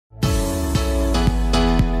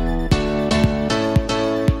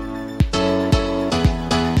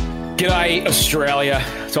G'day, Australia.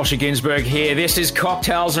 Tosha Ginsberg here. This is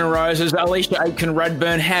Cocktails and Roses. Alicia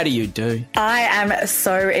Aitken-Redburn, how do you do? I am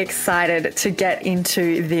so excited to get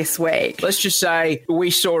into this week. Let's just say we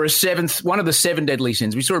saw one of the seven deadly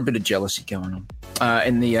sins. We saw a bit of jealousy going on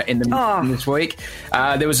in this week.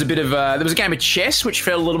 There was a game of chess, which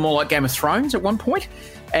felt a little more like Game of Thrones at one point,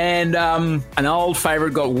 and an old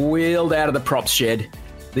favourite got wheeled out of the props shed.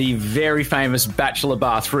 The very famous Bachelor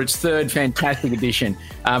bath for its third fantastic edition.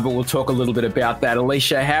 But we'll talk a little bit about that.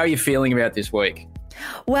 Alicia, how are you feeling about this week?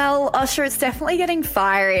 Well, Usher, it's definitely getting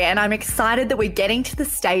fiery, and I'm excited that we're getting to the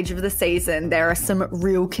stage of the season. There are some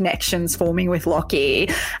real connections forming with Lockie,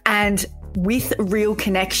 and with real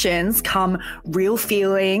connections come real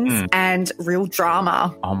feelings and real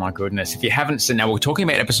drama. Oh, my goodness. If you haven't seen... Now, we're talking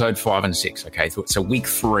about episode 5 and 6, okay? So week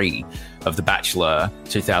 3 of The Bachelor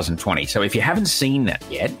 2020. So if you haven't seen that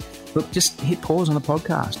yet, look, just hit pause on the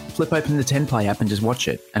podcast. Flip open the 10 Play app and just watch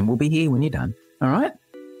it. And we'll be here when you're done. All right?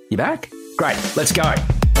 You back? Great. Let's go.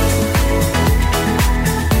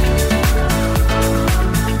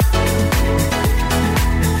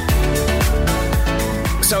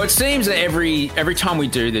 So it seems that every time we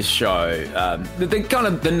do this show,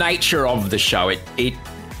 the nature of the show, it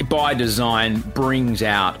by design brings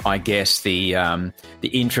out, I guess, the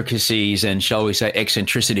intricacies and, shall we say,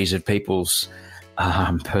 eccentricities of people's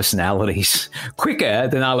personalities quicker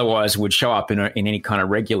than otherwise would show up in any kind of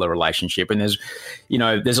regular relationship. And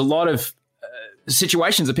there's a lot of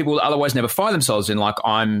situations that people otherwise never find themselves in. Like,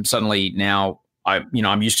 I'm suddenly now,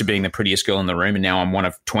 I'm used to being the prettiest girl in the room, and now I'm one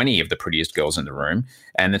of 20 of the prettiest girls in the room,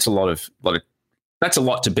 and that's a lot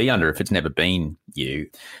to be under if it's never been you.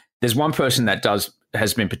 There's one person that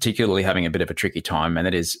has been particularly having a bit of a tricky time, and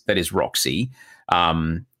that is Roxy.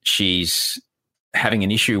 She's having an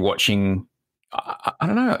issue watching. I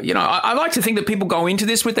don't know. I like to think that people go into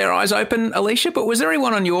this with their eyes open, Alicia. But was there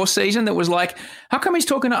anyone on your season that was like, "How come he's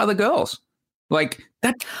talking to other girls?" Like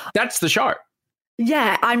that's the show.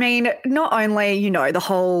 Yeah, I mean, not only, the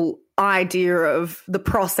whole idea of the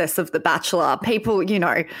process of The Bachelor, people,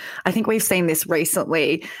 I think we've seen this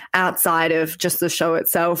recently outside of just the show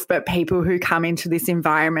itself, but people who come into this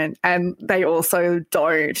environment and they also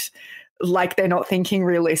don't, like, they're not thinking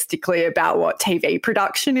realistically about what TV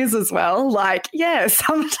production is as well. Like, yeah,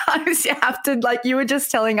 sometimes you have to, like you were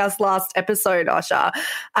just telling us last episode, Osha,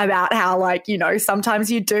 about how, like,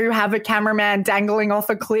 sometimes you do have a cameraman dangling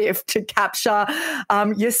off a cliff to capture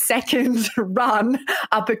your second run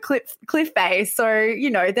up a cliff face. So,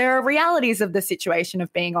 there are realities of the situation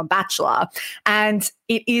of being on Bachelor, and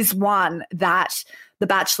it is one that The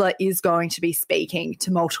Bachelor is going to be speaking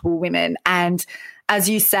to multiple women. And as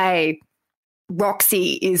you say,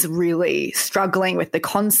 Roxy is really struggling with the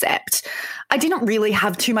concept. I didn't really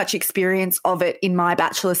have too much experience of it in my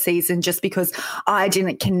Bachelor season just because I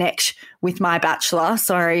didn't connect with my Bachelor,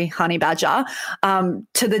 sorry, Honey Badger,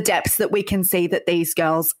 to the depths that we can see that these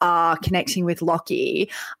girls are connecting with Lockie.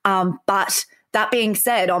 But that being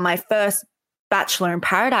said, on my first Bachelor in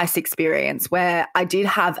Paradise experience where I did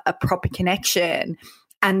have a proper connection,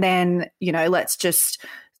 and then, let's just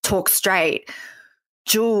talk straight,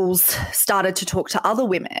 Jules started to talk to other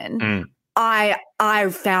women, I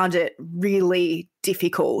found it really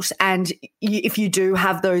difficult. And if you do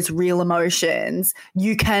have those real emotions,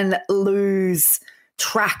 you can lose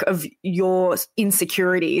track of your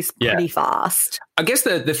insecurities pretty fast. I guess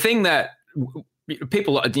the thing that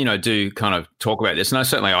people, do kind of talk about this,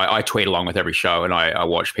 and I tweet along with every show and I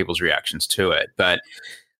watch people's reactions to it. But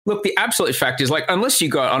look, the absolute fact is, like, unless you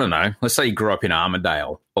got, I don't know, let's say you grew up in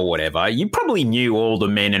Armidale or whatever, you probably knew all the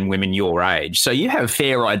men and women your age. So you have a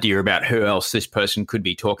fair idea about who else this person could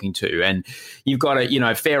be talking to. And you've got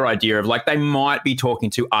a, fair idea of, like, they might be talking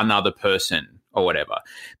to another person or whatever.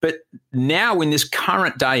 But now in this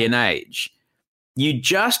current day and age, you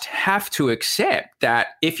just have to accept that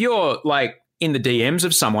if you're, like, in the DMs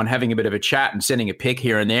of someone having a bit of a chat and sending a pic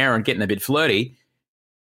here and there and getting a bit flirty,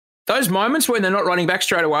 those moments when they're not writing back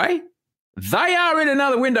straight away, they are in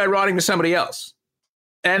another window writing to somebody else.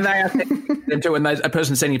 And they are them too, and a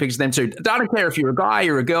person sending pictures to them too. I don't care if you're a guy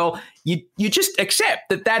or a girl, you just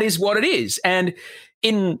accept that is what it is. And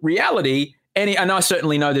in reality, and I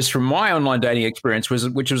certainly know this from my online dating experience,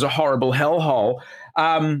 which was a horrible hellhole,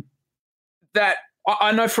 that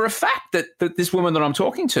I know for a fact that this woman that I'm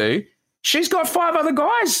talking to, she's got 5 other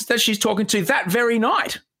guys that she's talking to that very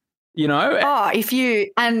night. If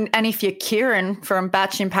you're Kieran from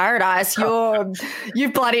Batch in Paradise,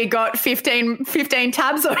 you've bloody got 15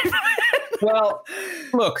 tabs open. Well,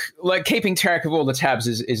 look, like, keeping track of all the tabs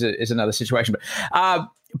is another situation.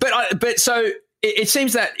 But so it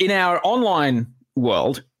seems that in our online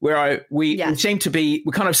world, where we seem to be,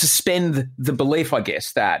 we kind of suspend the belief, I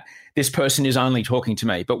guess, that this person is only talking to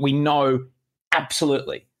me, but we know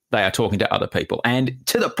absolutely they are talking to other people. And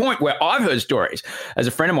to the point where I've heard stories, as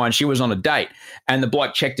a friend of mine, she was on a date and the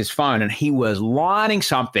bloke checked his phone and he was lining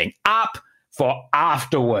something up for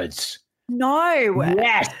afterwards. No.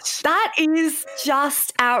 Yes. That is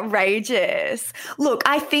just outrageous. Look,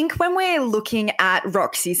 I think when we're looking at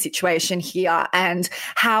Roxy's situation here and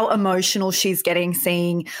how emotional she's getting,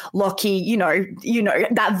 seeing Lockie, you know,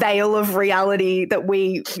 that veil of reality that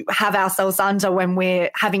we have ourselves under when we're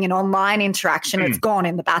having an online interaction, it's gone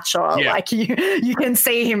in The Bachelor. Yeah. Like you can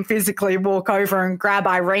see him physically walk over and grab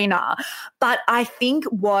Irina. But I think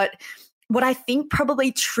what I think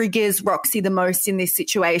probably triggers Roxy the most in this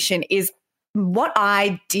situation is what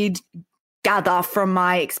I did gather from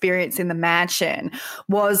my experience in the mansion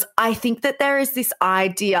was I think that there is this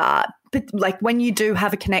idea, like when you do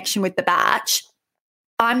have a connection with the batch,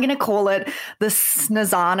 I'm going to call it the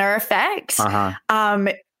Snezana effect,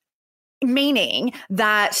 meaning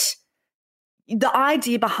that the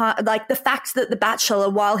idea behind, like the fact that the Bachelor,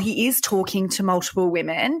 while he is talking to multiple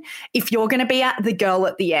women, if you're going to be the girl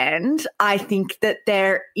at the end, I think that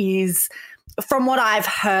there is, from what I've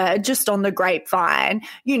heard just on the grapevine,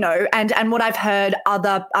 you know, and what I've heard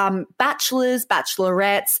other bachelors,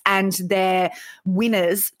 bachelorettes and their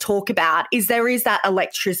winners talk about is there is that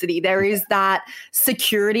electricity, there is that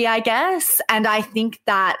security, I guess. And I think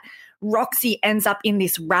that Roxy ends up in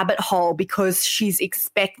this rabbit hole because she's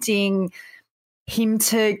expecting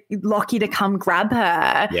Lockie to come grab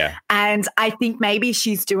her. Yeah. And I think maybe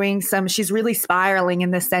she's really spiraling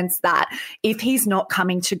in the sense that if he's not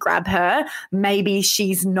coming to grab her, maybe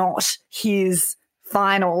she's not his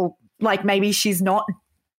final, like maybe she's not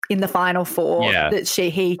in the final four that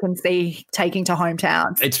he can see taking to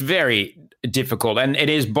hometowns. It's very difficult, and it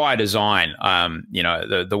is by design. You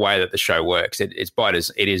know, the way that the show works, it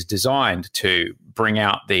is designed to bring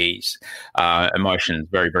out these emotions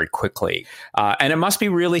very, very quickly, and it must be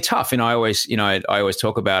really tough. And I always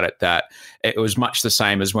talk about it that it was much the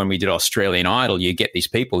same as when we did Australian Idol. You get these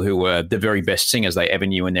people who were the very best singers they ever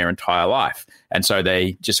knew in their entire life, and so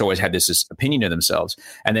they just always had this opinion of themselves.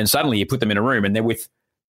 And then suddenly you put them in a room and they're with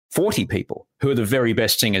 40 people who are the very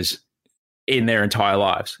best singers in their entire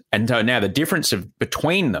lives. And so now the difference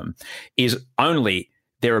between them is only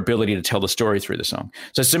their ability to tell the story through the song.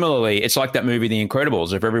 So similarly, it's like that movie, The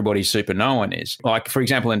Incredibles, if everybody's super, no one is. Like, for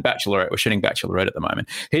example, in Bachelorette, we're shooting Bachelorette at the moment.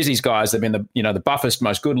 Here's these guys, they've been the buffest,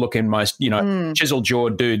 most good-looking, most,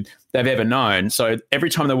 chiseled-jawed dude they've ever known. So every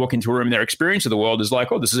time they walk into a room, their experience of the world is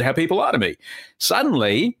like, oh, this is how people are to me.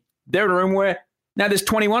 Suddenly, they're in a room where now there's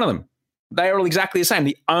 21 of them. They are all exactly the same.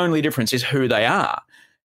 The only difference is who they are.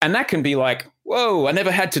 And that can be like, whoa, I never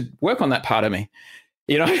had to work on that part of me,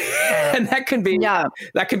 you know? And that can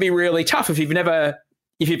be really tough if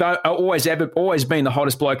you've always been the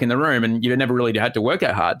hottest bloke in the room and you've never really had to work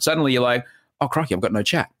that hard. Suddenly you're like, oh, crikey, I've got no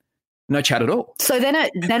chat at all. So then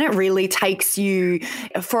it really takes you,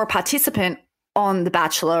 for a participant on The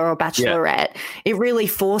Bachelor or Bachelorette, it really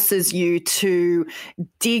forces you to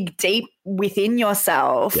dig deep within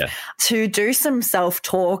yourself, to do some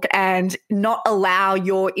self-talk and not allow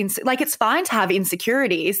your it's fine to have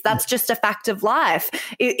insecurities. That's just a fact of life.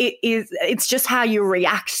 It's just how you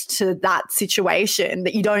react to that situation,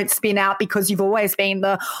 that you don't spin out because you've always been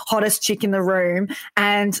the hottest chick in the room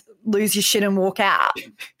and lose your shit and walk out.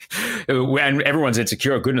 And everyone's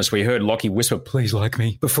insecure. Goodness, we heard Lockie whisper, "Please like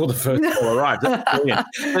me," before the first call arrived. That's brilliant.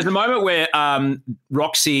 There's a moment where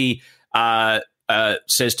Roxy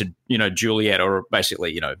says to Juliet, or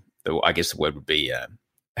basically I guess the word would be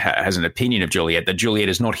has an opinion of Juliet, that Juliet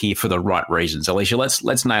is not here for the right reasons. Alicia,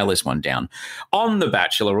 let's nail this one down. On The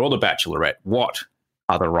Bachelor or The Bachelorette, what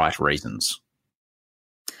are the right reasons?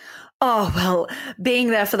 Oh, well, being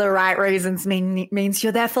there for the right reasons means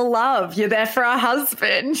you're there for love. You're there for a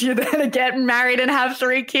husband. You're there to get married and have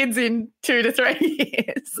 3 kids in 2 to 3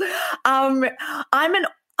 years.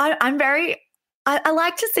 I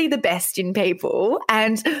like to see the best in people,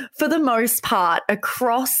 and for the most part,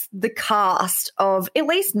 across the cast of at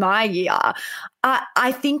least my year,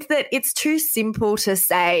 I think that it's too simple to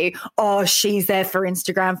say, oh, she's there for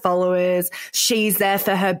Instagram followers, she's there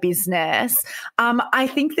for her business. I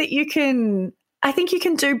think you can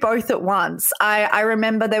do both at once. I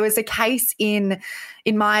remember there was a case in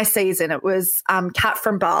my season. It was Kat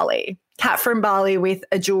from Bali with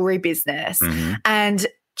a jewelry business, and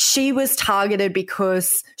she was targeted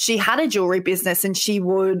because she had a jewelry business and she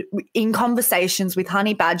would, in conversations with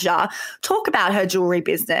Honey Badger, talk about her jewelry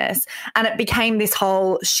business. And it became this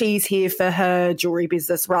whole, she's here for her jewelry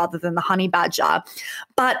business rather than the Honey Badger.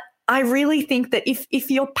 But I really think that if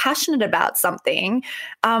you're passionate about something,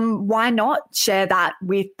 why not share that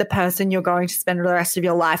with the person you're going to spend the rest of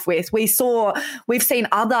your life with? We've seen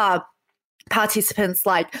other participants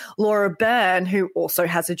like Laura Byrne, who also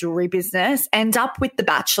has a jewelry business, end up with The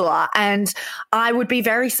Bachelor. And I would be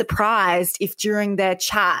very surprised if during their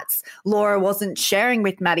chats, Laura wasn't sharing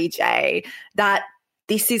with Maddie J that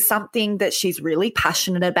this is something that she's really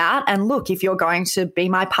passionate about. And look, if you're going to be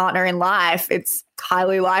my partner in life, it's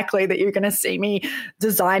highly likely that you're going to see me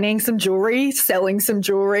designing some jewelry, selling some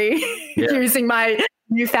jewelry, using my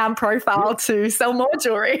newfound profile to sell more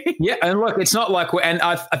jewelry. Yeah, and look, it's not like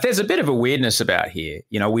there's a bit of a weirdness about here.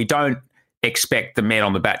 You know, we don't expect the men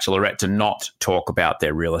on The Bachelorette to not talk about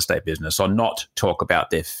their real estate business, or not talk about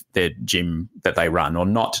their gym that they run, or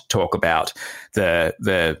not talk about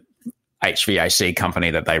the HVAC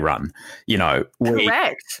company that they run. You know,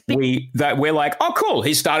 correct. We're like, oh, cool,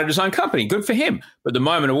 he started his own company, good for him. But the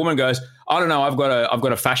moment a woman goes, I don't know, I've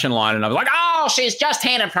got a fashion line, and I'm like, oh, she's just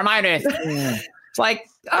here to promote it. It's like,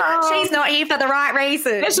 she's not here for the right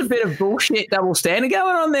reason. There's a bit of bullshit double standard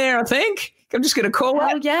going on there, I think. I'm just going to call it.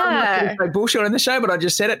 Oh, yeah. I'm not going to say bullshit on the show, but I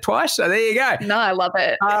just said it twice, so there you go. No, I love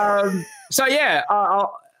it. So, yeah,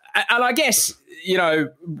 and I guess, you know,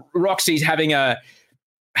 Roxy's having a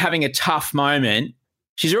tough moment.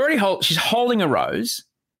 She's holding a rose.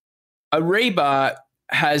 Ariba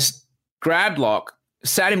has grabbed Locke,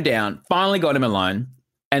 sat him down, finally got him alone,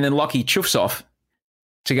 and then Lockie chuffs off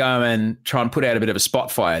to go and try and put out a bit of a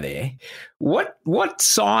spot fire there. What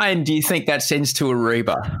sign do you think that sends to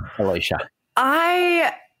Ariba, Alicia?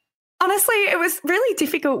 Honestly, it was really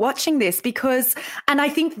difficult watching this because, and I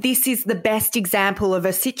think this is the best example of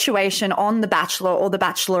a situation on The Bachelor or The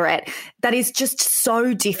Bachelorette that is just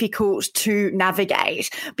so difficult to navigate,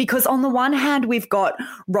 because on the one hand, we've got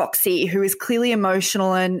Roxy, who is clearly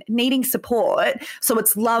emotional and needing support. So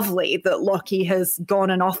it's lovely that Lockie has gone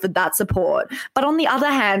and offered that support. But on the other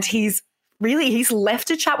hand, he's left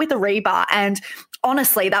to chat with Ariba, and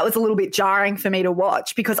honestly, that was a little bit jarring for me to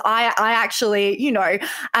watch, because I actually, you know,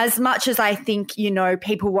 as much as I think, you know,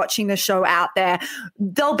 people watching the show out there,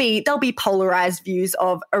 there'll be polarized views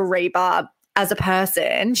of Ariba as a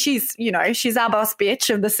person. She's our boss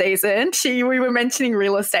bitch of the season. We were mentioning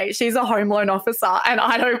real estate. She's a home loan officer, and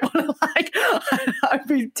I don't want to I'd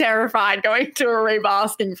be terrified going to Ariba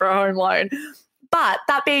asking for a home loan. But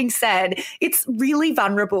that being said, it's really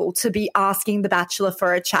vulnerable to be asking The Bachelor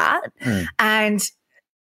for a chat. And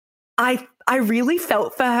I really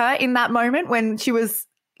felt for her in that moment when she was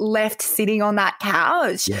left sitting on that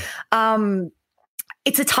couch. Yeah.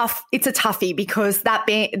 It's a toughie, because that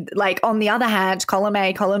being, like, on the other hand, column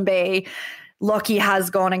A, column B, Lockie has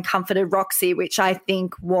gone and comforted Roxy, which I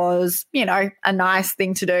think was, you know, a nice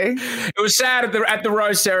thing to do. It was sad at the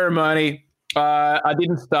rose ceremony. I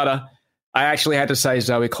didn't stutter. I actually had to say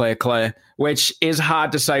Zoe Claire, which is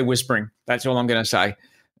hard to say whispering. That's all I'm going to say.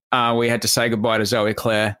 We had to say goodbye to Zoe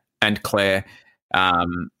Claire and Claire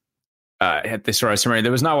at this rose ceremony.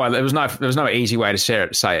 There was no easy way to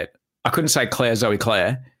say it. I couldn't say Zoe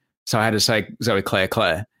Claire, so I had to say Zoe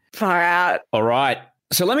Claire. Far out. All right.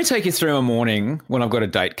 So let me take you through a morning when I've got a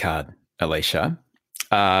date card, Alicia.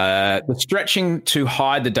 The stretching to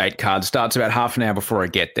hide the date card starts about half an hour before I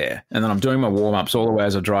get there. And then I'm doing my warm-ups all the way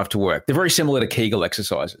as I drive to work. They're very similar to Kegel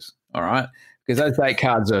exercises, all right? Because those date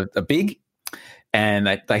cards are big, and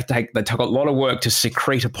they take a lot of work to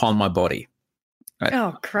secrete upon my body. Right?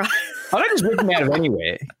 Oh, Christ. I don't just whip them out of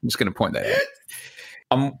anywhere. I'm just going to point that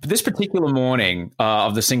out. This particular morning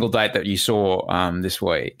of the single date that you saw this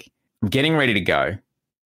week, I'm getting ready to go,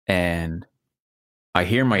 and I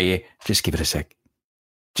hear in my ear, just give it a sec.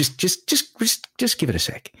 Just give it a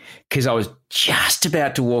sec, because I was just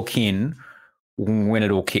about to walk in when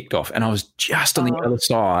it all kicked off, and I was just on the other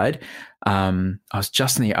side. I was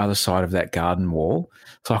just on the other side of that garden wall,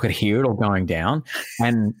 so I could hear it all going down.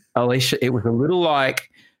 And Alicia, it was a little like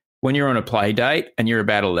when you're on a play date and you're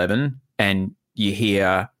about 11 and you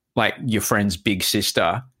hear like your friend's big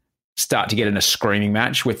sister start to get in a screaming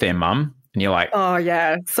match with their mum. And you're like, oh,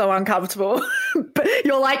 yeah, so uncomfortable. But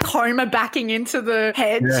you're like Homer backing into the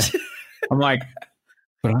hedge. Yeah. I'm like,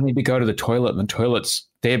 but I need to go to the toilet, and the toilet's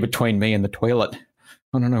there between me and the toilet.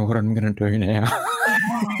 I don't know what I'm going to do now.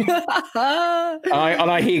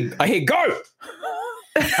 I hear go.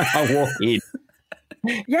 I walk in.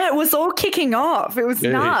 Yeah, it was all kicking off. It was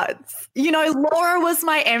nuts. You know, Laura was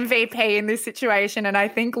my MVP in this situation, and I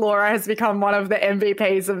think Laura has become one of the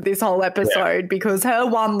MVPs of this whole episode because her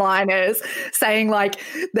one-liners saying, like,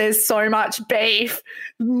 there's so much beef,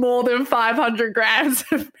 more than 500 grams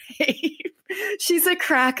of beef. She's a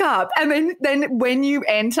crack up. And then when you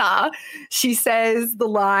enter, she says the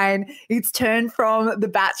line, it's turned from The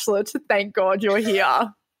Bachelor to Thank God You're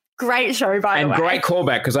Here. Great show, by the way. And great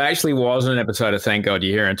callback, because I actually was in an episode of Thank God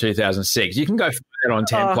You're Here in 2006. You can go find it on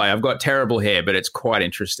Templay. I've got terrible hair, but it's quite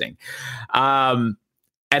interesting. And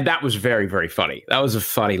that was very, very funny. That was a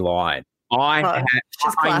funny line. I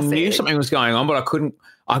knew something was going on, but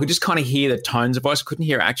I could just kind of hear the tones of voice. I couldn't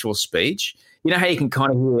hear actual speech. You know how you can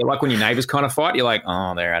kind of hear, like when your neighbours kind of fight, you're like,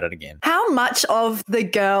 oh, they're at it again. How much of the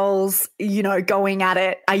girls, you know, going at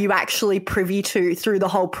it are you actually privy to through the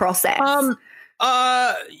whole process?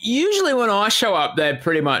 Usually when I show up, they're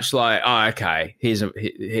pretty much like, oh, okay, he's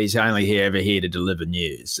only ever here to deliver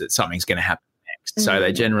news that something's going to happen next. So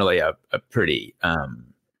they generally are pretty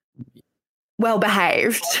well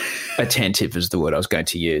behaved. Attentive is the word I was going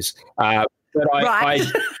to use. But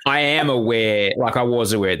I am aware, like I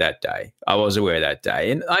was aware that day.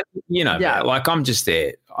 And, like I'm just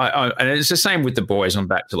there. And it's the same with the boys on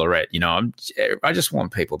Bachelorette. You know, I just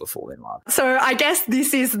want people to fall in love. So I guess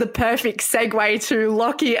this is the perfect segue to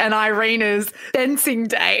Lockie and Irina's fencing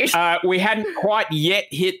date. We hadn't quite yet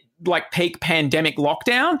hit like peak pandemic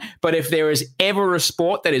lockdown, but if there is ever a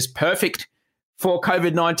sport that is perfect for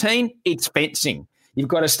COVID-19, it's fencing. You've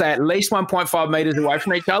got to stay at least 1.5 meters away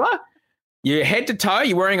from each other. You're head to toe.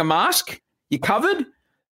 You're wearing a mask. You're covered.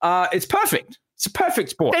 It's perfect. It's a perfect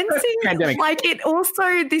sport. Fencing, like it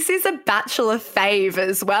also, this is a Bachelor fave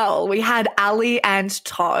as well. We had Ali and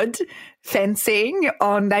Todd fencing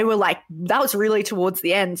on. They were like, that was really towards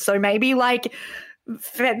the end. So maybe like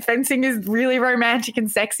fencing is really romantic and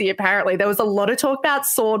sexy, apparently. There was a lot of talk about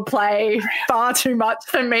sword play, far too much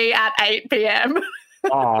for me at 8 p.m.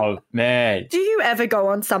 Oh, man. Do you ever go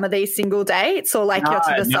on some of these single dates or like you're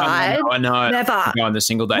to the side? No. Never. Go on the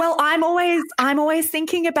single date. Well, I'm always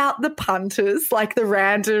thinking about the punters, like the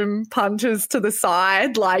random punters to the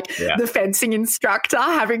side, like the fencing instructor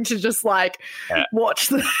having to just like watch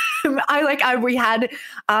them. We had,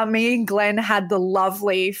 me and Glenn had the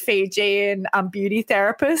lovely Fijian beauty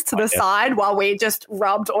therapist to the side while we just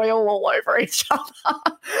rubbed oil all over each other.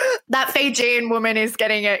 That Fijian woman is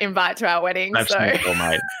getting an invite to our wedding.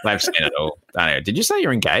 Mate. They've seen it all. Did you say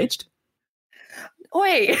you're engaged?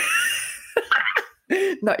 Oi.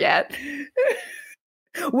 Not yet.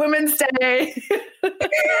 Women's Day.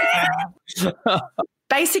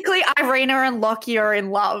 Basically, Irina and Lockie are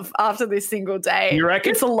in love after this single day. You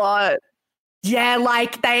reckon? It's a lot. Yeah,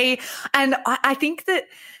 like I think that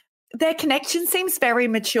their connection seems very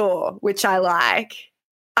mature, which I like.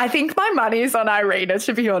 I think my money's on Irina,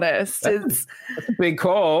 to be honest. That's a big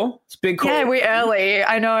call. It's a big call. Yeah, we're early,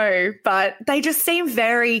 I know. But they just seem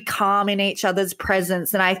very calm in each other's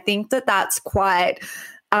presence. And I think that that's quite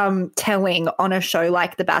telling on a show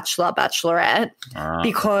like The Bachelor, Bachelorette,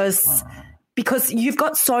 because you've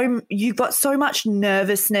got so much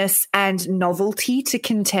nervousness and novelty to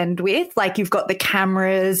contend with. Like you've got the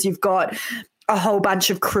cameras, you've got a whole bunch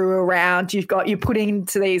of crew around. You're putting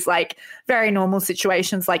into these like very normal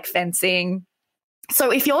situations like fencing. So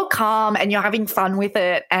if you're calm and you're having fun with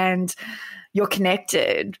it and you're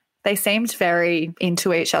connected, they seemed very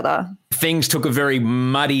into each other. Things took a very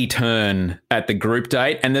muddy turn at the group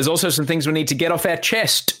date, and there's also some things we need to get off our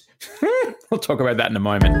chest. We'll talk about that in a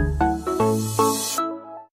moment.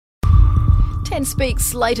 10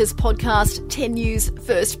 Speaks' latest podcast, 10 News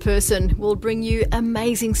First Person, will bring you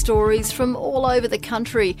amazing stories from all over the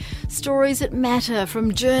country. Stories that matter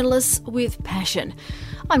from journalists with passion.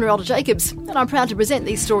 I'm Narelda Jacobs, and I'm proud to present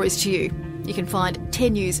these stories to you. You can find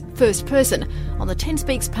 10 News First Person on the 10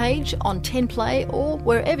 Speaks page, on 10 Play, or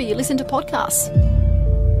wherever you listen to podcasts.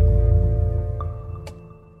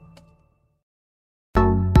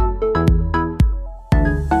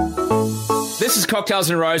 This is Cocktails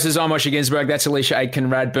and Roses. I'm Osher Ginsberg. That's Alicia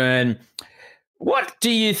Aitken-Radburn. What do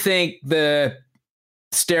you think the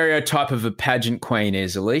stereotype of a pageant queen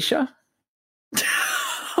is, Alicia?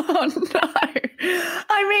 Oh, no.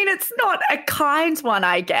 I mean, it's not a kind one,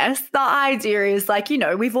 I guess. The idea is like, you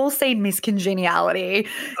know, we've all seen Miss Congeniality.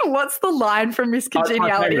 What's the line from Miss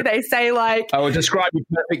Congeniality? They say like... I will describe your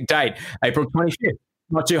perfect date. April 25th.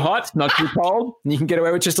 Not too hot, not too cold, and you can get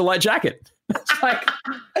away with just a light jacket. It's like...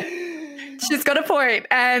 She's got a point.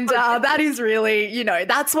 And that is really, you know,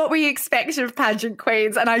 that's what we expect of pageant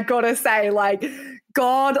queens. And I got to say, like,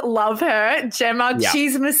 God love her, Gemma. Yeah.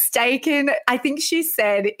 She's mistaken. I think she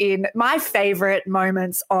said in my favorite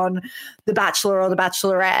moments on The Bachelor or The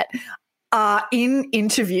Bachelorette, in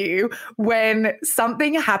interview when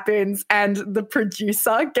something happens and the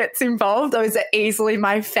producer gets involved. Those are easily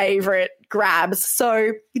my favorite grabs.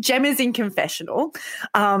 So Gemma's in confessional.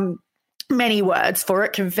 Many words for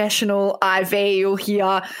it. Confessional, IV, you'll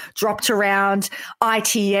hear dropped around,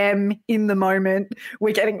 ITM in the moment.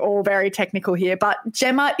 We're getting all very technical here, but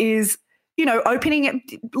Gemma is,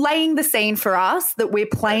 laying the scene for us that we're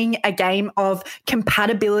playing a game of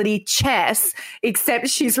compatibility chess, except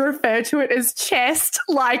she's referred to it as chest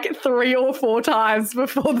like 3 or 4 times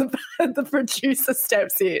before the producer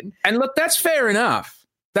steps in. And look, that's fair enough.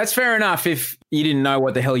 That's fair enough if you didn't know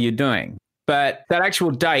what the hell you're doing. But that actual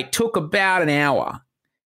date took about an hour.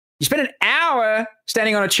 You spent an hour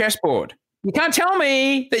standing on a chessboard. You can't tell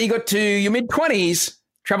me that you got to your mid-20s,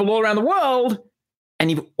 traveled all around the world, and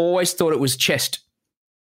you've always thought it was chest.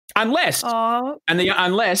 Unless, and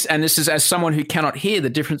this is as someone who cannot hear the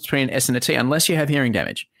difference between S and a T, unless you have hearing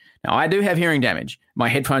damage. Now, I do have hearing damage. My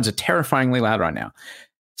headphones are terrifyingly loud right now.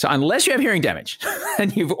 So unless you have hearing damage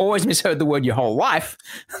and you've always misheard the word your whole life,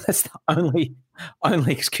 that's the only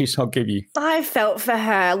excuse I'll give you. I felt for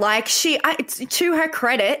her. Like to her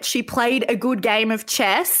credit, she played a good game of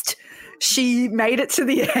chess. She made it to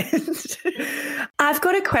the end. I've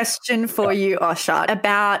got a question for you, Osher,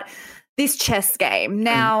 about this chess game.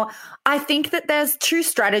 Now, I think that there's 2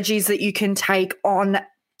 strategies that you can take on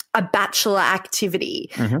a bachelor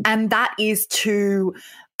activity, and that is to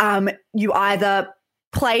you either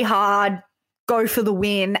play hard, go for the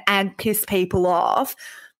win, and piss people off.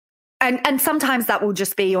 And sometimes that will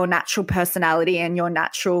just be your natural personality and your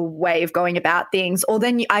natural way of going about things. Or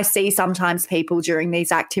then I see sometimes people during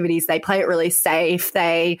these activities, they play it really safe.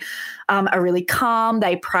 They are really calm.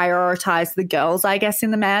 They prioritize the girls, I guess, in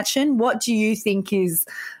the mansion. What do you think is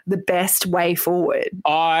the best way forward?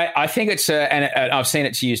 I think it's, and I've seen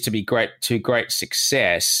it used to be great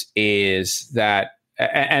success, is that,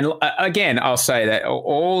 and again, I'll say that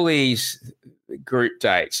all these group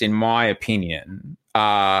dates, in my opinion,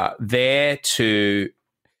 are there to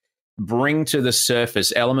bring to the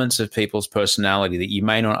surface elements of people's personality that you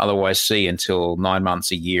may not otherwise see until 9 months,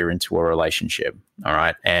 a year into a relationship. All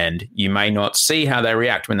right. And you may not see how they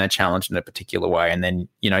react when they're challenged in a particular way. And then,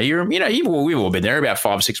 we've all been there about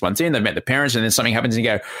 5 or 6 months in, they've met the parents, and then something happens and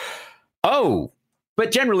you go, oh.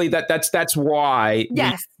 But generally that's why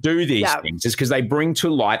we do these things, is because they bring to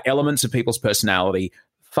light elements of people's personality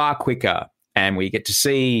far quicker. And we get to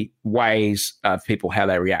see ways of people, how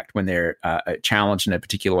they react when they're challenged in a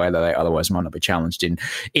particular way that they otherwise might not be challenged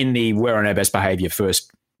in the we're on our best behavior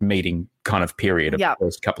first meeting kind of period of the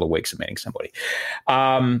first couple of weeks of meeting somebody.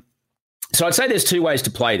 So I'd say there's 2 ways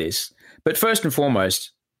to play this. But first and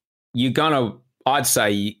foremost, I'd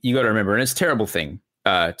say you got to remember, and it's a terrible thing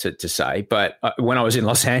to say, but when I was in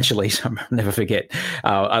Los Angeles, I'll never forget.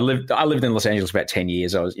 I lived in Los Angeles for about 10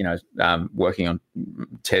 years. I was, working on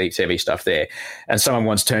TV stuff there, and someone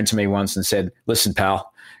once turned to me once and said, "Listen,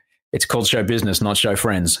 pal, it's called show business, not show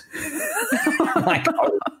friends." Like,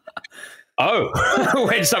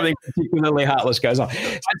 when something particularly heartless goes on.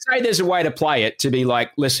 I'd say there's a way to play it to be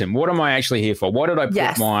like, listen, what am I actually here for? What did I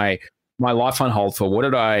put my life on hold for? What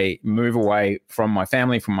did I move away from my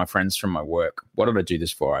family, from my friends, from my work? What did I do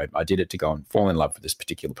this for? I did it to go and fall in love with this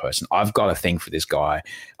particular person. I've got a thing for this guy.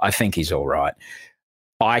 I think he's all right.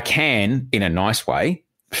 I can, in a nice way,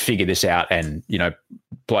 figure this out and,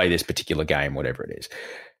 play this particular game, whatever it is.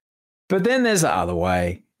 But then there's the other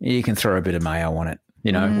way. You can throw a bit of mayo on it,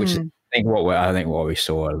 which is I think what we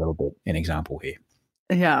saw a little bit in example here.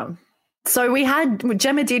 Yeah. So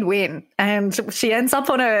Gemma did win, and she ends up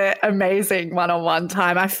on an amazing one-on-one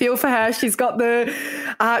time. I feel for her. She's got the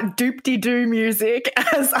doop-de-doo music,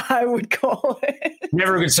 as I would call it.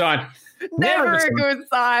 Never a good sign. Never a good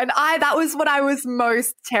sign. That was what I was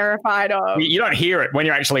most terrified of. You don't hear it when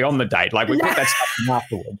you're actually on the date. Like, we put that stuff in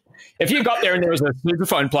afterwards. If you got there and there was a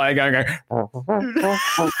superphone player going, like,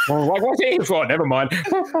 what's he here for? Never mind.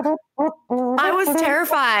 I was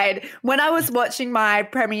terrified. When I was watching my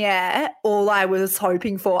premiere, all I was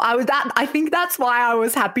hoping for, I think that's why I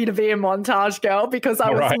was happy to be a montage girl, because I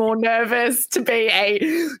was more nervous to be a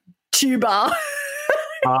tuber.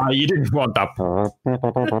 You didn't want that.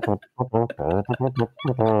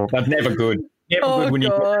 That's never good. Never good when you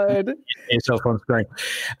get yourself on screen.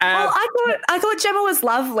 Well, I thought Gemma was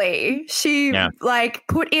lovely. She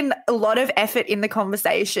put in a lot of effort in the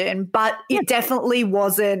conversation, but it definitely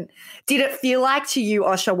wasn't. Did it feel like to you,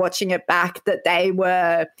 Osher, watching it back, that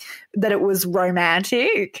it was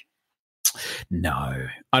romantic? No,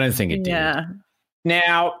 I don't think it did. Yeah.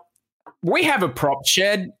 Now, we have a prop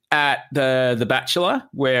shed at the Bachelor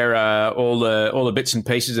where all the bits and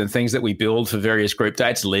pieces and things that we build for various group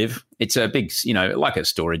dates live. It's a big, like a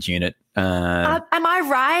storage unit. Am I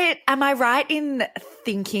right? Am I right in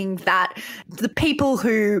thinking that the people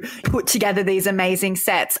who put together these amazing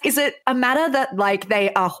sets, is it a matter that like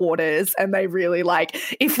they are hoarders and they really like,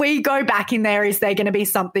 if we go back in there, is there going to be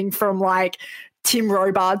something from like Tim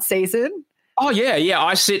Robards' season? Oh, yeah.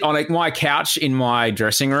 I sit on my couch in my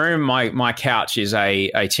dressing room. My couch is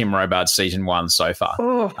a Tim Robards season 1 sofa.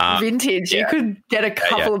 Oh, vintage. Yeah. You could get a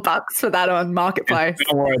couple of bucks for that on Marketplace.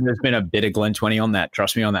 Don't worry, there's been a bit of Glen 20 on that.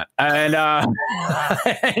 Trust me on that. And, oh,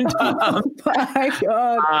 my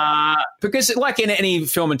God. Because like in any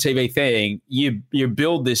film and TV thing, you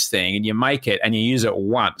build this thing and you make it and you use it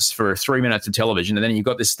once for 3 minutes of television, and then you've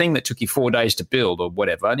got this thing that took you 4 days to build or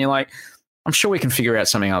whatever, and you're like, I'm sure we can figure out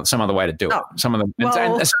some other way to do it. Some of them, and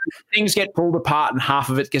so things get pulled apart, and half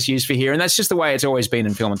of it gets used for here, and that's just the way it's always been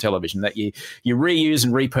in film and television. That you reuse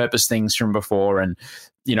and repurpose things from before, and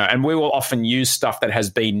and we will often use stuff that has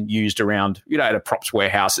been used around, at a props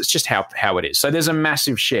warehouse. It's just how it is. So there's a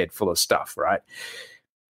massive shed full of stuff, right?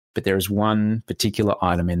 But there is one particular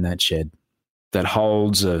item in that shed that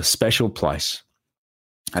holds a special place,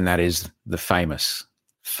 and that is the famous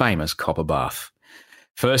copper bath.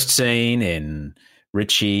 First seen in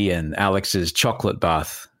Richie and Alex's chocolate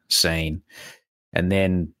bath scene, and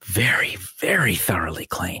then very, very thoroughly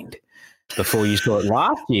cleaned before you saw it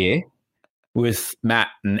last year with Matt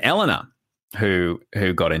and Eleanor, who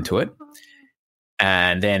got into it.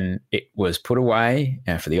 And then it was put away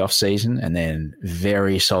for the off season, and then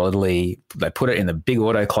very solidly they put it in the big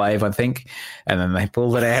autoclave, I think, and then they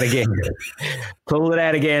pulled it out again.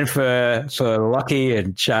 For Lockie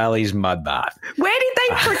and Charlie's mud bath. Where did they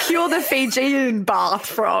procure the Fijian bath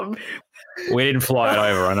from? We didn't fly it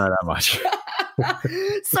over, I know that much.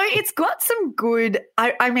 So it's got some good,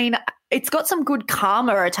 it's got some good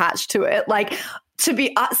karma attached to it. Like, to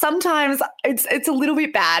be sometimes it's a little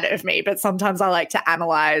bit bad of me, but sometimes I like to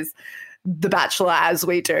analyze The Bachelor as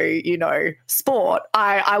we do, sport.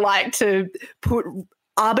 I like to put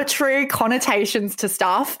arbitrary connotations to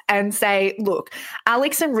stuff and say, look,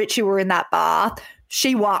 Alex and Richie were in that bath.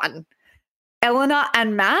 She won. Eleanor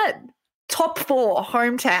and Matt, top 4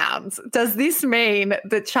 hometowns. Does this mean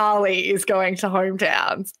that Charlie is going to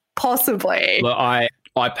hometowns? Possibly. Look,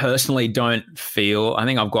 I personally don't feel. I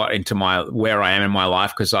think I've got into where I am in my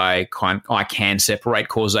life because I can separate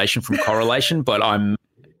causation from correlation, but I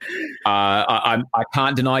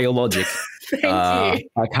can't deny your logic. Thank you.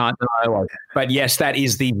 I can't deny your logic. But yes, that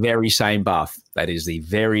is the very same bath. That is the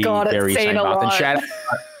very very same bath. And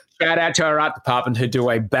shout out to our art department who do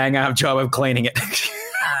a bang up job of cleaning it.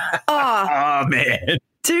 Oh man.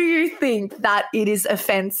 Do you think that it is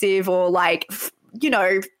offensive or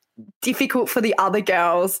difficult for the other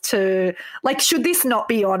girls to should this not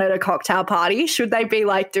be on at a cocktail party? Should they be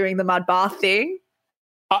doing the mud bath thing?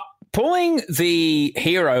 Pulling the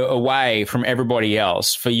hero away from everybody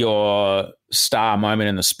else for your star moment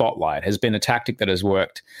in the spotlight has been a tactic that has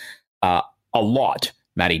worked a lot.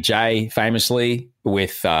 Matty J famously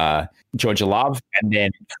with Georgia Love, and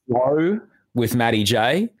then Flo with Matty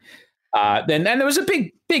J. Then there was a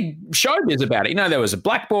big showbiz about it. There was a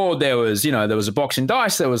blackboard, there was a box and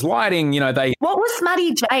dice, there was lighting. What was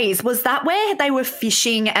Matty J's? Was that where they were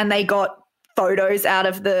fishing and they got photos out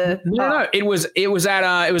of the? No. It was at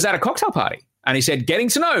a cocktail party, and he said getting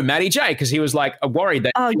to know Matty J because he was worried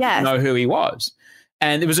that he didn't know who he was,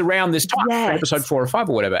 and it was around this time, episode 4 or 5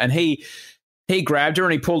 or whatever, and he grabbed her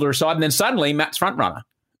and he pulled her aside, and then suddenly Matt's front runner,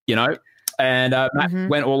 And Matt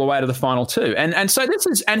went all the way to the final 2. And so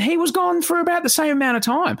and he was gone for about the same amount of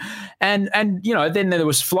time. And then there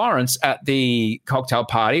was Florence at the cocktail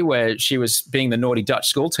party where she was being the naughty Dutch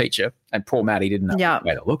school teacher, and poor Matty didn't know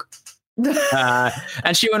where to look.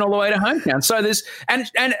 And she went all the way to hometown. So and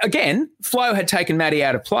again, Flo had taken Matty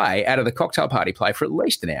out of the cocktail party play for at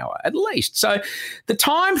least an hour, at least. So the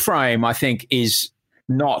time frame, I think, is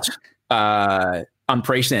not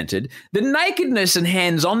unprecedented. The nakedness and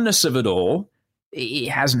hands-onness of it all, it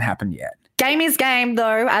hasn't happened yet. Game is game,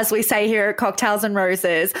 though, as we say here at Cocktails and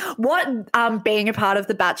Roses. What being a part of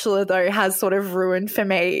The Bachelor, though, has sort of ruined for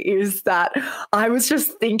me is that I was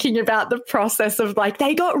just thinking about the process of,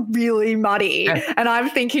 they got really muddy. And I'm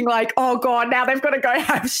tthinking, oh, God, now they've got to go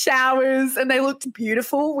have showers. And they looked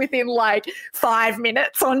beautiful within, 5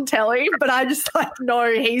 minutes on telly. But I just,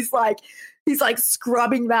 no, he's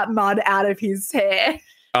scrubbing that mud out of his hair.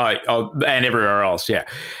 Oh, and everywhere else, yeah.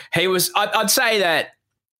 He was, I'd say that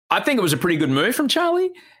I think it was a pretty good move from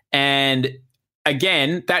Charlie. And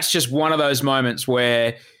again, that's just one of those moments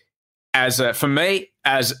where for me,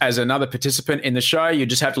 as another participant in the show, you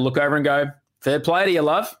just have to look over and go, fair play to you,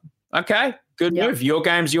 love. Okay, good move. Your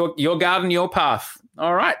game's your garden, your path.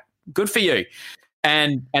 All right, good for you.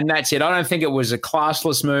 And that's it. I don't think it was a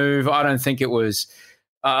classless move. I don't think it was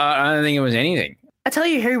anything. I tell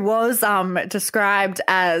you who was described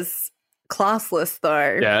as classless,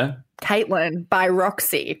 though. Yeah. Caitlin by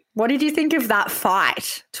Roxy. What did you think of that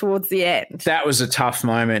fight towards the end? That was a tough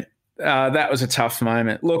moment.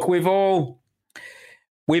 Look, we've all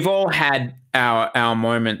had our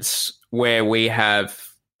moments where we have,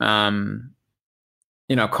 kind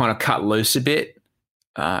of cut loose a bit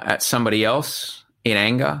at somebody else in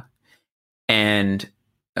anger. And,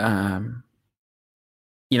 when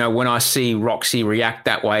I see Roxy react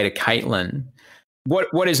that way to Caitlin,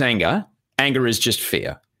 what is anger? Anger is just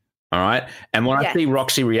fear. All right. And when I see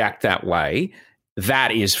Roxy react that way,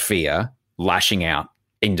 that is fear lashing out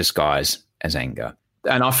in disguise as anger.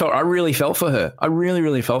 And I really felt for her. I really,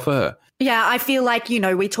 really felt for her. Yeah, I feel like,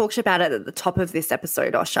 we talked about it at the top of this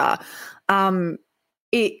episode, Osha.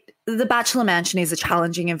 The Bachelor Mansion is a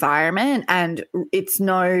challenging environment, and it's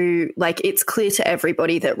clear to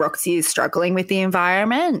everybody that Roxy is struggling with the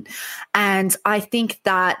environment. And I think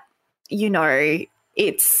that,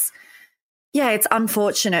 it's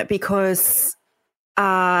unfortunate because,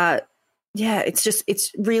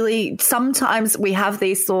 it's really, sometimes we have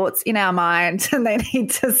these thoughts in our mind and they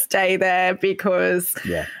need to stay there because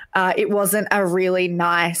it wasn't a really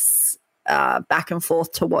nice back and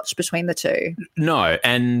forth to watch between the two. No,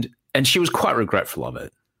 and she was quite regretful of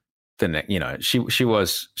it. She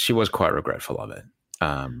was quite regretful of it.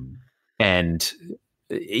 I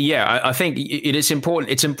think it's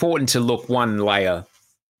important. It's important to look one layer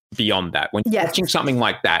beyond that. When you're watching something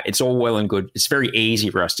like that, it's all well and good. It's very easy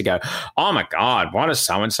for us to go, oh my God, what is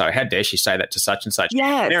so-and-so? How dare she say that to such and such?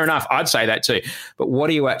 Yes. Fair enough. I'd say that too. But what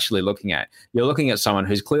are you actually looking at? You're looking at someone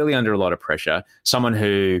who's clearly under a lot of pressure, someone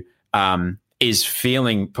who is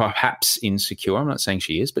feeling perhaps insecure. I'm not saying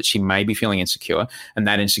she is, but she may be feeling insecure. And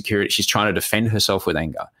that insecurity, she's trying to defend herself with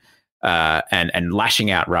anger and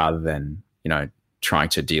lashing out rather than, trying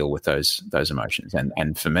to deal with those emotions.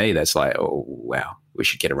 And for me, that's like, oh, wow, we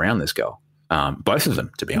should get around this girl. Both of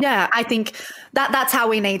them, to be honest. Yeah, I think that's how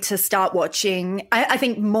we need to start watching. I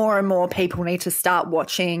think more and more people need to start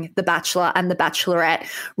watching The Bachelor and The Bachelorette,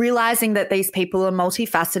 realizing that these people are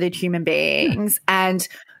multifaceted human beings and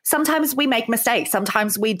sometimes we make mistakes.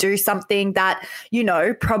 Sometimes we do something that,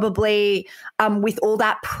 probably with all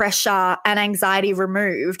that pressure and anxiety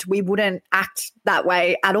removed, we wouldn't act that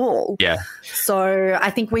way at all. Yeah. So I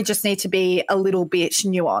think we just need to be a little bit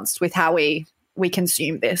nuanced with how we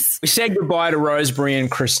consume this. We said goodbye to Rosemary and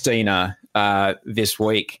Christina this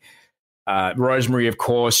week. Rosemary, of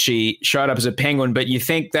course, she showed up as a penguin, but you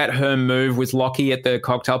think that her move with Lockie at the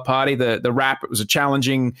cocktail party, the rap, it was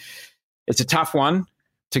it's a tough one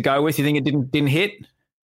to go with. You think it didn't hit?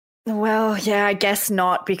 Well, yeah, I guess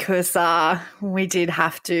not, because we did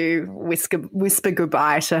have to whisper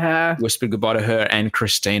goodbye to her. Whisper goodbye to her and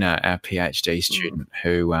Christina, our PhD student,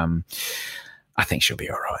 who I think she'll be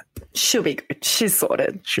all right. She'll be good. She's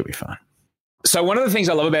sorted. She'll be fine. So one of the things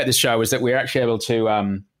I love about this show is that we're actually able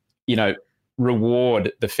to,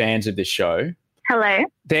 reward the fans of this show. Hello.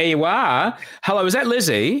 There you are. Hello, is that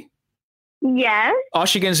Lizzie? Yes.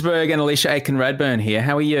 Osher Ginsberg and Alicia Aiken-Radburn here.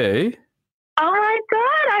 How are you? Oh, my God.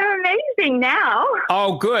 I'm amazing now.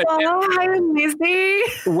 Oh, good. Oh, hi, Lizzie.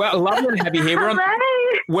 Well, lovely to have you here.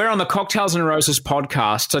 We're on the Cocktails and Roses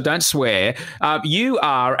podcast, so don't swear. You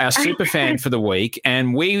are our super fan for the week,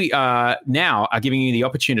 and we now are giving you the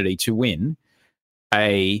opportunity to win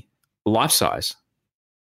a life-size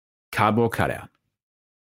cardboard cutout.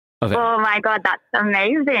 Oh, my God. That's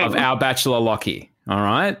amazing. Of our Bachelor Lockie. All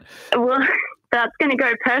right. Well, that's going to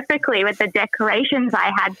go perfectly with the decorations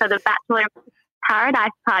I had for the Bachelor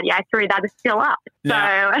Paradise party. I threw that is still up.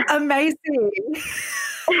 Now, so amazing.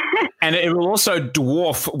 And it will also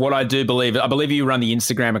dwarf what I do believe. I believe you run the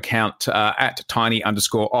Instagram account at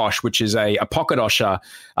tiny_osh, which is a pocket Osher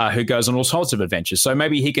who goes on all sorts of adventures. So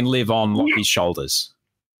maybe he can live on Lockie's shoulders.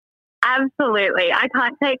 Absolutely. I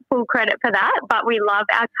can't take full credit for that, but we love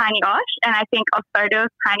our Tiny Osh, and I think a photo of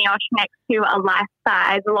Tiny Osh next to a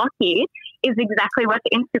life-size Lockie is exactly what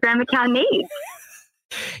the Instagram account needs.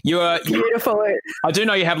 You are beautiful. I do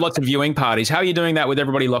know you have lots of viewing parties. How are you doing that with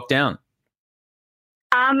everybody locked down?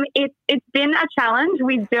 It's been a challenge.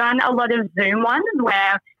 We've done a lot of Zoom ones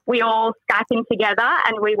where we all Skype in together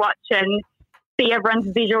and we watch and see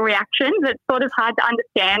everyone's visual reactions. It's sort of hard to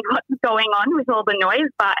understand what's going on with all the noise,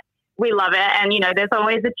 but we love it. And, there's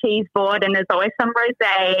always a cheese board and there's always some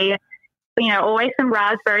rosé, always some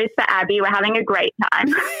raspberries for Abby. We're having a great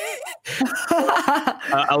time.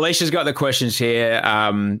 Alicia's got the questions here.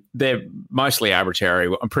 They're mostly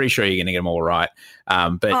arbitrary. I'm pretty sure you're going to get them all right.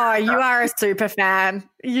 But you are a super fan.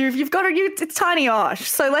 You've got it's Tiny Osh.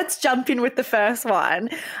 So let's jump in with the first one.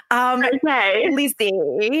 Okay.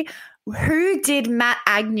 Lizzie, who did Matt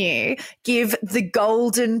Agnew give the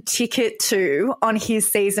golden ticket to on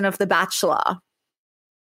his season of The Bachelor?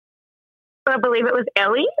 I believe it was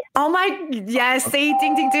Ellie. Oh my, yes, see,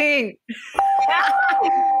 ding, ding, ding.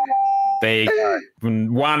 there you go.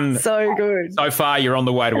 One. So good. So far, you're on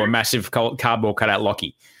the way to a massive cardboard cutout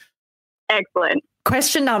Lockie. Excellent.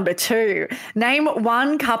 Question number 2. Name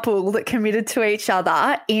one couple that committed to each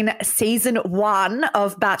other in season 1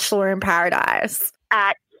 of Bachelor in Paradise.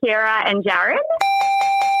 Kira and Jared.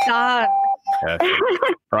 Done. Perfect.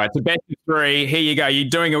 All right, so best of 3. Here you go. You're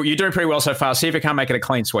doing pretty well so far. See if you can't make it a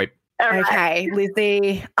clean sweep. Right. Okay,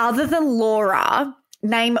 Lizzie. Other than Laura,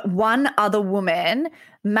 name one other woman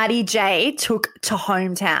Matty J took to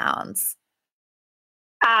hometowns.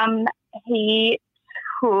 He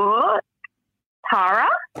took Tara.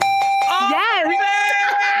 Oh, Yes.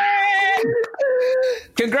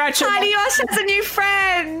 Congratulations. Tiny Osh has a new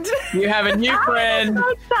friend. You have a new friend. So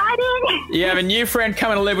exciting. You have a new friend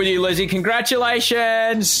coming to live with you, Lizzie.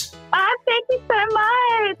 Congratulations. Thank you so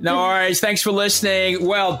much. No worries. Thanks for listening.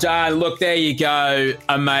 Well done. Look, there you go.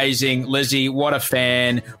 Amazing. Lizzie, what a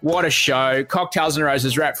fan. What a show. Cocktails and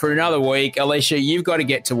Roses wrapped for another week. Alicia, you've got to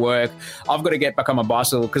get to work. I've got to get back on my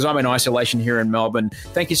bicycle because I'm in isolation here in Melbourne.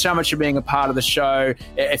 Thank you so much for being a part of the show.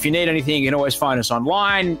 If you need anything, you can always find us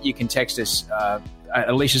online. You can text us.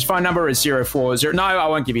 Alicia's phone number is 040. No, I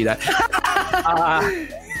won't give you that.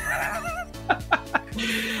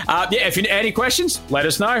 If you have any questions, let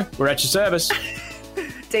us know. We're at your service.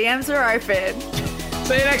 DMs are open.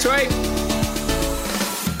 See you next week.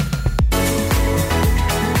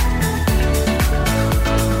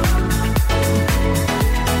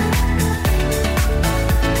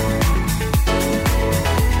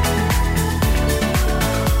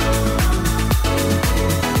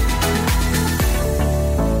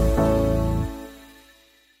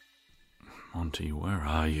 Monty, where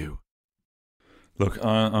are you? Look,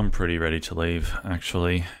 I'm pretty ready to leave,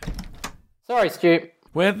 actually. Sorry, Stu.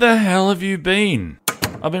 Where the hell have you been?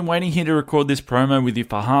 I've been waiting here to record this promo with you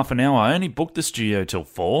for half an hour. I only booked the studio till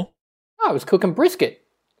 4. Oh, I was cooking brisket.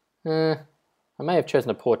 I may have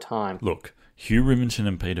chosen a poor time. Look, Hugh Rivington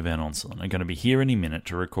and Peter Van Onselen are going to be here any minute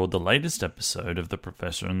to record the latest episode of The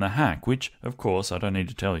Professor and the Hack, which, of course, I don't need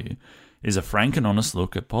to tell you, is a frank and honest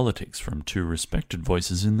look at politics from 2 respected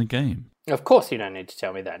voices in the game. Of course you don't need to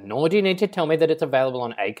tell me that, nor do you need to tell me that it's available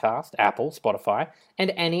on Acast, Apple, Spotify,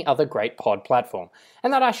 and any other great pod platform,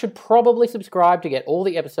 and that I should probably subscribe to get all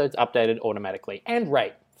the episodes updated automatically, and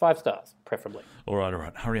rate 5 stars, preferably. All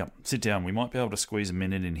right, hurry up. Sit down. We might be able to squeeze a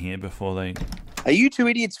minute in here before they... Are you 2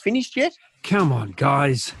 idiots finished yet? Come on,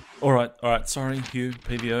 guys. All right. Sorry, Hugh,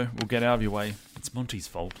 PVO. We'll get out of your way. It's Monty's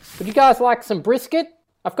fault. Would you guys like some brisket?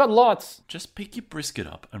 I've got lots. Just pick your brisket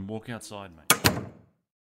up and walk outside, mate.